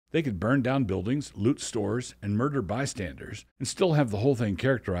They could burn down buildings, loot stores, and murder bystanders, and still have the whole thing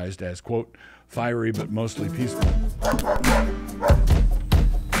characterized as, quote, fiery but mostly peaceful.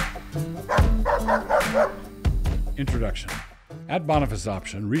 Introduction. At Boniface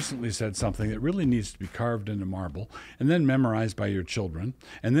Option recently said something that really needs to be carved into marble, and then memorized by your children,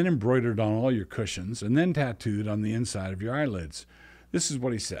 and then embroidered on all your cushions, and then tattooed on the inside of your eyelids. This is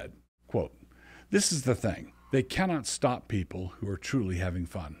what he said, quote, "This is the thing. They cannot stop people who are truly having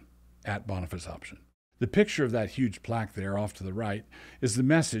fun." At Boniface Option. The picture of that huge plaque there off to the right is the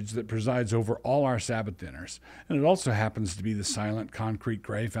message that presides over all our Sabbath dinners, and it also happens to be the silent concrete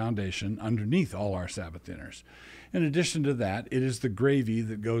gray foundation underneath all our Sabbath dinners. In addition to that, it is the gravy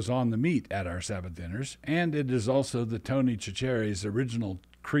that goes on the meat at our Sabbath dinners, and it is also the Tony Chichere's original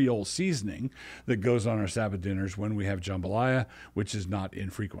Creole seasoning that goes on our Sabbath dinners when we have jambalaya, which is not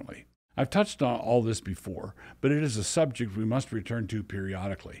infrequently. I've touched on all this before, but it is a subject we must return to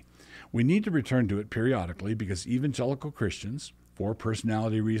periodically. We need to return to it periodically because evangelical Christians, for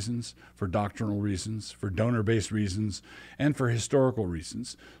personality reasons, for doctrinal reasons, for donor-based reasons, and for historical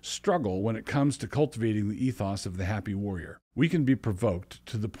reasons, struggle when it comes to cultivating the ethos of the happy warrior. We can be provoked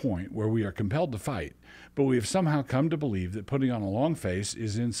to the point where we are compelled to fight, but we have somehow come to believe that putting on a long face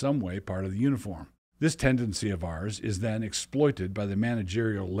is in some way part of the uniform. This tendency of ours is then exploited by the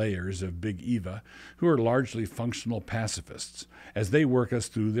managerial layers of Big Eva, who are largely functional pacifists, as they work us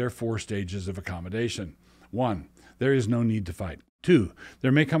through their 4 stages of accommodation. 1. There is no need to fight. 2.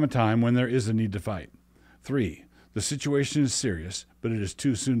 There may come a time when there is a need to fight. 3. The situation is serious, but it is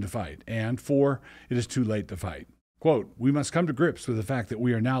too soon to fight. And 4. It is too late to fight. Quote, "We must come to grips with the fact that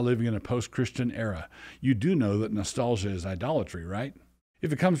we are now living in a post-Christian era. You do know that nostalgia is idolatry, right?"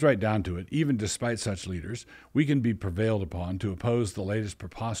 If it comes right down to it, even despite such leaders, we can be prevailed upon to oppose the latest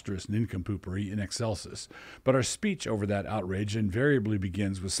preposterous nincompoopery in excelsis, but our speech over that outrage invariably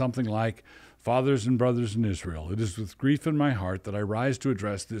begins with something like, "Fathers and brothers in Israel, it is with grief in my heart that I rise to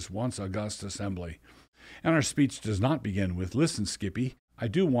address this once august assembly." And our speech does not begin with, "Listen, Skippy." I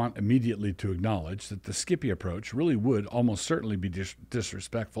do want immediately to acknowledge that the Skippy approach really would almost certainly be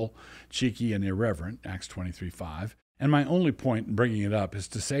disrespectful, cheeky, and irreverent, Acts 23:5. And my only point in bringing it up is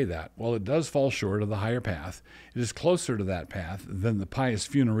to say that, while it does fall short of the higher path, it is closer to that path than the pious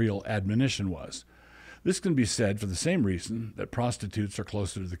funereal admonition was. This can be said for the same reason that prostitutes are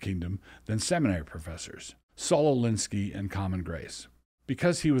closer to the kingdom than seminary professors. Saul Alinsky and Common Grace.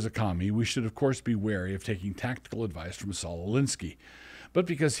 Because he was a commie, we should of course be wary of taking tactical advice from Saul Alinsky. But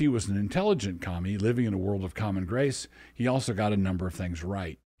because he was an intelligent commie living in a world of common grace, he also got a number of things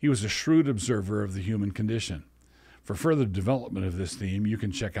right. He was a shrewd observer of the human condition. For further development of this theme, you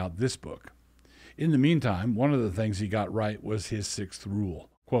can check out this book. In the meantime, one of the things he got right was his 6th rule.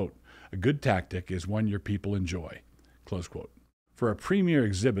 Quote, "A good tactic is one your people enjoy." Close quote. For a premier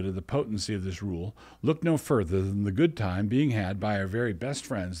exhibit of the potency of this rule, look no further than the good time being had by our very best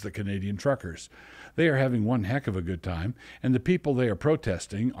friends, the Canadian truckers. They are having one heck of a good time, and the people they are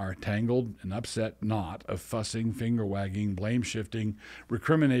protesting are tangled and upset knot of fussing, finger-wagging, blame-shifting,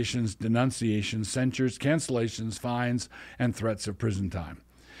 recriminations, denunciations, censures, cancellations, fines, and threats of prison time.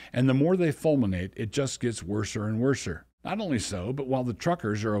 And the more they fulminate, it just gets worser and worser. Not only so, but while the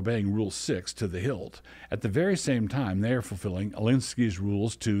truckers are obeying Rule 6 to the hilt, at the very same time they are fulfilling Alinsky's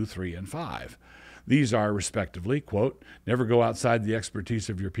Rules 2, 3, and 5. These are, respectively, quote, "Never go outside the expertise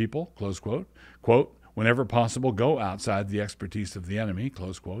of your people," close quote, quote, "Whenever possible, go outside the expertise of the enemy,"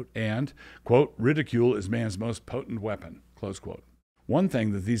 close quote, and, quote, "Ridicule is man's most potent weapon," close quote. One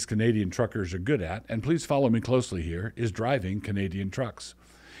thing that these Canadian truckers are good at, and please follow me closely here, is driving Canadian trucks,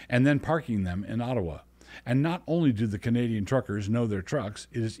 and then parking them in Ottawa. And not only do the Canadian truckers know their trucks,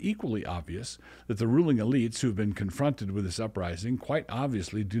 it is equally obvious that the ruling elites who have been confronted with this uprising quite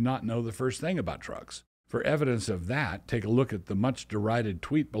obviously do not know the first thing about trucks. For evidence of that, take a look at the much derided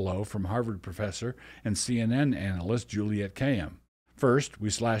tweet below from Harvard professor and CNN analyst Juliette Kayyem. First, we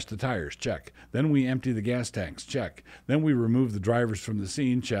slash the tires, check. Then we empty the gas tanks, check. Then we remove the drivers from the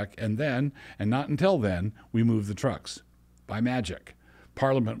scene, check. And then, and not until then, we move the trucks. By magic.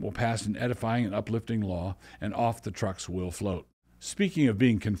 Parliament will pass an edifying and uplifting law, and off the trucks will float. Speaking of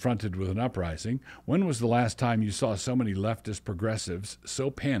being confronted with an uprising, when was the last time you saw so many leftist progressives so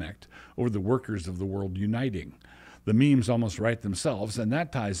panicked over the workers of the world uniting? The memes almost write themselves, and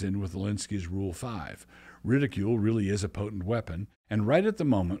that ties in with Alinsky's Rule 5. Ridicule really is a potent weapon, and right at the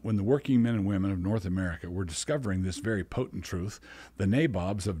moment when the working men and women of North America were discovering this very potent truth, the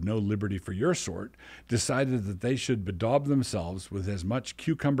nabobs of No Liberty for Your Sort decided that they should bedaub themselves with as much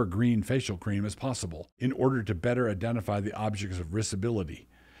cucumber green facial cream as possible in order to better identify the objects of risibility.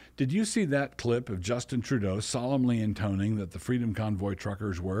 Did you see that clip of Justin Trudeau solemnly intoning that the Freedom Convoy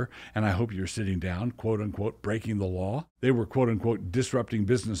truckers were, and I hope you're sitting down, quote-unquote, breaking the law? They were, quote-unquote, disrupting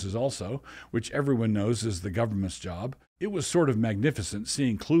businesses also, which everyone knows is the government's job. It was sort of magnificent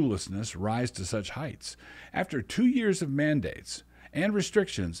seeing cluelessness rise to such heights. After 2 years of mandates, and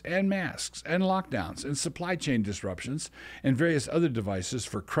restrictions, and masks, and lockdowns, and supply chain disruptions, and various other devices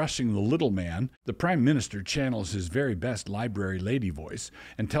for crushing the little man, the Prime Minister channels his very best library lady voice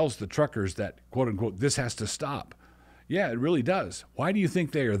and tells the truckers that, quote-unquote, this has to stop. Yeah, it really does. Why do you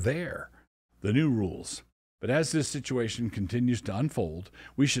think they are there? The new rules. But as this situation continues to unfold,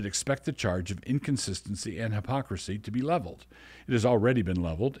 we should expect the charge of inconsistency and hypocrisy to be leveled. It has already been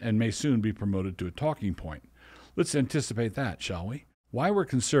leveled and may soon be promoted to a talking point. Let's anticipate that, shall we? Why were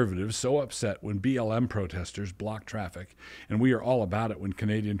conservatives so upset when BLM protesters blocked traffic, and we are all about it when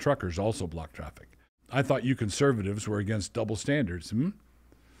Canadian truckers also block traffic? I thought you conservatives were against double standards, In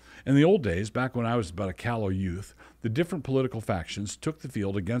the old days, back when I was about a callow youth, the different political factions took the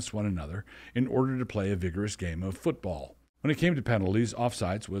field against one another in order to play a vigorous game of football. When it came to penalties,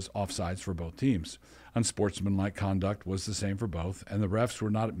 offsides was offsides for both teams. Unsportsmanlike conduct was the same for both, and the refs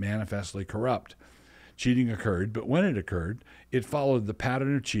were not manifestly corrupt. Cheating occurred, but when it occurred, it followed the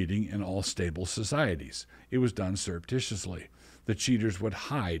pattern of cheating in all stable societies. It was done surreptitiously. The cheaters would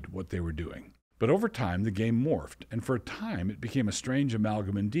hide what they were doing. But over time, the game morphed, and for a time, it became a strange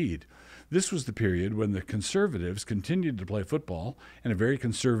amalgam indeed. This was the period when the conservatives continued to play football, and a very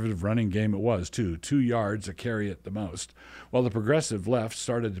conservative running game it was, too, 2 yards a carry at the most, while the progressive left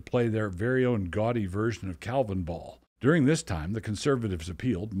started to play their very own gaudy version of Calvin ball. During this time, the conservatives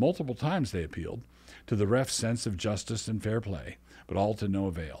appealed, multiple times they appealed, to the refs' sense of justice and fair play, but all to no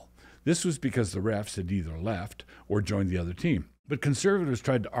avail. This was because the refs had either left or joined the other team. But conservatives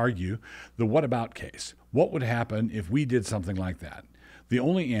tried to argue the what about case. What would happen if we did something like that? The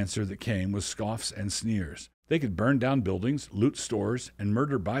only answer that came was scoffs and sneers. They could burn down buildings, loot stores, and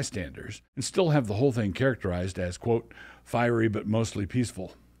murder bystanders, and still have the whole thing characterized as, quote, fiery but mostly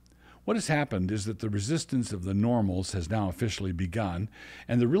peaceful. What has happened is that the resistance of the normals has now officially begun,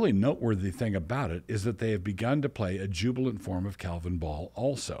 and the really noteworthy thing about it is that they have begun to play a jubilant form of Calvin ball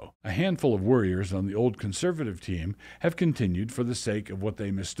also. A handful of warriors on the old conservative team have continued, for the sake of what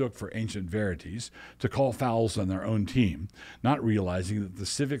they mistook for ancient verities, to call fouls on their own team, not realizing that the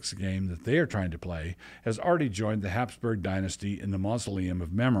civics game that they are trying to play has already joined the Habsburg dynasty in the mausoleum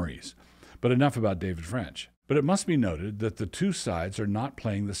of memories. But enough about David French. But it must be noted that the two sides are not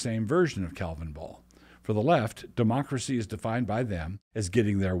playing the same version of Calvin ball. For the left, democracy is defined by them as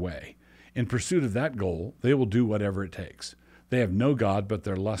getting their way. In pursuit of that goal, they will do whatever it takes. They have no God but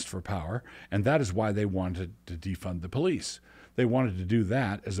their lust for power, and that is why they wanted to defund the police. They wanted to do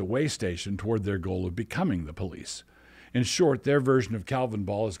that as a way station toward their goal of becoming the police. In short, their version of Calvin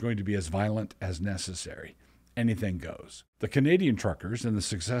ball is going to be as violent as necessary. Anything goes. The Canadian truckers and the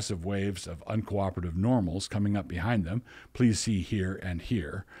successive waves of uncooperative normals coming up behind them, please see here and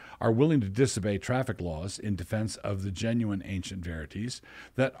here, are willing to disobey traffic laws in defense of the genuine ancient verities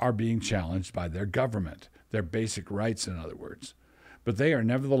that are being challenged by their government, their basic rights, in other words. But they are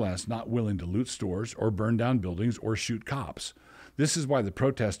nevertheless not willing to loot stores or burn down buildings or shoot cops. This is why the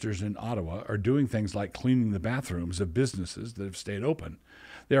protesters in Ottawa are doing things like cleaning the bathrooms of businesses that have stayed open.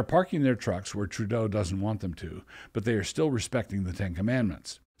 They are parking their trucks where Trudeau doesn't want them to, but they are still respecting the Ten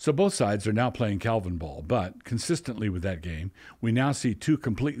Commandments. So both sides are now playing Calvin ball, but, consistently with that game, we now see two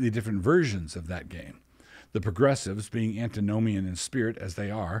completely different versions of that game. The progressives, being antinomian in spirit as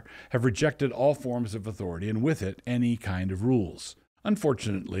they are, have rejected all forms of authority and with it any kind of rules.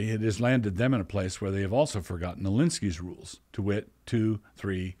 Unfortunately, it has landed them in a place where they have also forgotten Alinsky's rules, to wit, 2,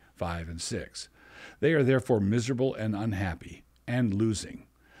 3, 5, and 6. They are therefore miserable and unhappy, and losing.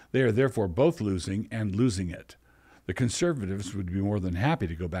 They are therefore both losing and losing it. The conservatives would be more than happy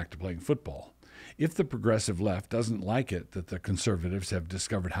to go back to playing football. If the progressive left doesn't like it that the conservatives have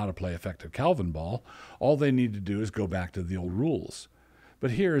discovered how to play effective Calvin ball, all they need to do is go back to the old rules.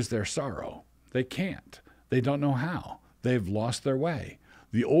 But here is their sorrow. They can't. They don't know how. They've lost their way.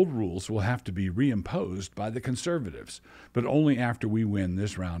 The old rules will have to be reimposed by the conservatives, but only after we win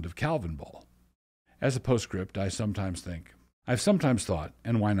this round of Calvin ball. As a postscript, I've sometimes thought,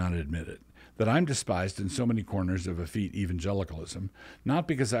 and why not admit it, that I'm despised in so many corners of effete evangelicalism, not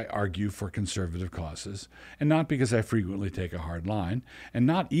because I argue for conservative causes, and not because I frequently take a hard line, and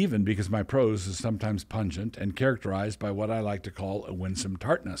not even because my prose is sometimes pungent and characterized by what I like to call a winsome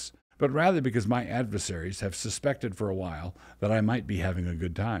tartness, but rather because my adversaries have suspected for a while that I might be having a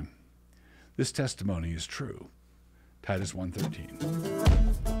good time. This testimony is true. Titus 1:13.